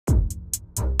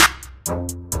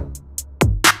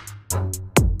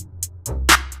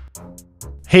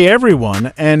Hey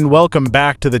everyone, and welcome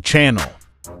back to the channel.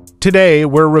 Today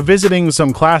we're revisiting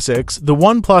some classics, the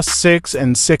OnePlus 6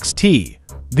 and 6T.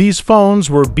 These phones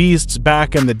were beasts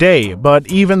back in the day, but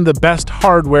even the best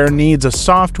hardware needs a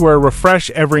software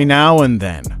refresh every now and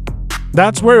then.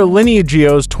 That's where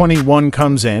LineageOS 21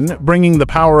 comes in, bringing the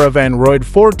power of Android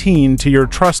 14 to your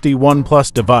trusty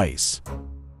OnePlus device.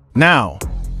 Now,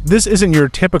 this isn't your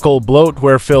typical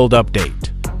bloatware-filled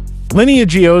update.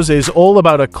 LineageOS is all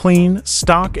about a clean,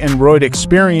 stock Android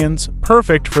experience,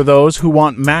 perfect for those who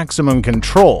want maximum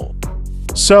control.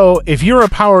 So, if you're a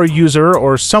power user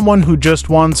or someone who just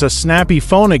wants a snappy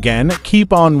phone again,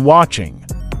 keep on watching.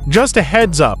 Just a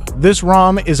heads up, this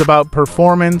ROM is about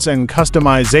performance and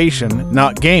customization,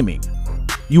 not gaming.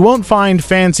 You won't find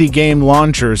fancy game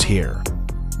launchers here.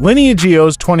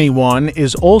 LineageOS 21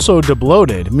 is also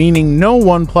debloated, meaning no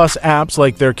OnePlus apps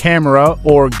like their camera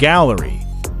or gallery.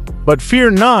 But fear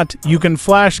not, you can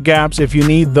flash gaps if you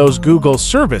need those Google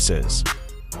services.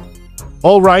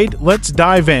 Alright, let's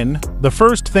dive in. The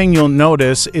first thing you'll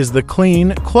notice is the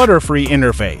clean, clutter-free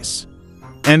interface.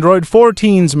 Android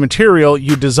 14's material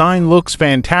you design looks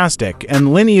fantastic, and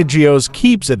LineageOS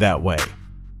keeps it that way.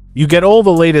 You get all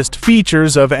the latest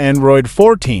features of Android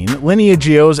 14,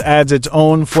 LineageOS adds its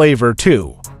own flavor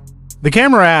too. The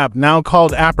camera app, now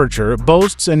called Aperture,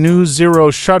 boasts a new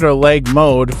zero shutter leg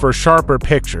mode for sharper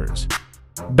pictures.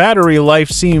 Battery life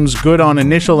seems good on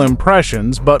initial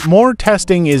impressions, but more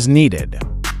testing is needed.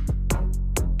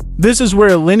 This is where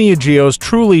LineageOS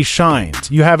truly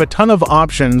shines. You have a ton of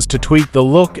options to tweak the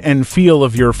look and feel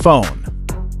of your phone.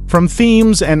 From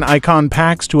themes and icon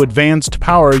packs to advanced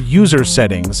power user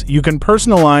settings, you can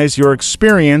personalize your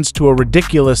experience to a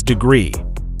ridiculous degree.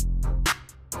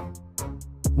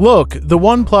 Look, the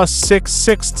OnePlus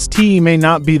 6T may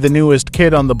not be the newest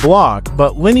kid on the block,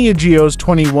 but LineageOS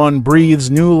 21 breathes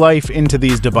new life into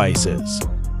these devices.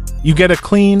 You get a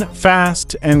clean,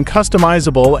 fast, and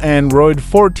customizable Android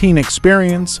 14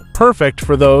 experience, perfect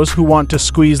for those who want to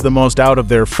squeeze the most out of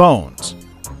their phones.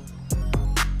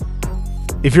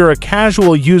 If you're a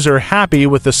casual user happy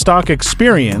with the stock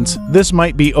experience, this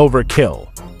might be overkill.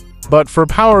 But for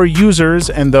power users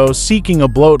and those seeking a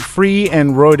bloat-free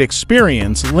Android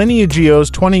experience,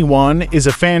 LineageOS 21 is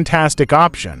a fantastic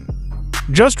option.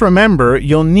 Just remember,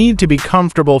 you'll need to be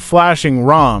comfortable flashing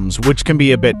ROMs, which can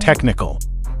be a bit technical.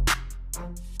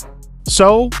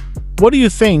 So, what do you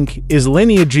think? Is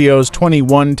LineageOS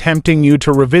 21 tempting you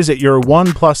to revisit your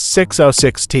OnePlus 6 or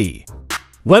 6T?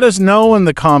 Let us know in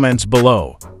the comments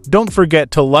below. Don't forget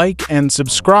to like and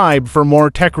subscribe for more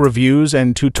tech reviews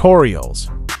and tutorials.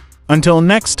 Until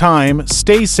next time,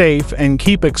 stay safe and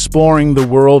keep exploring the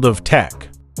world of tech.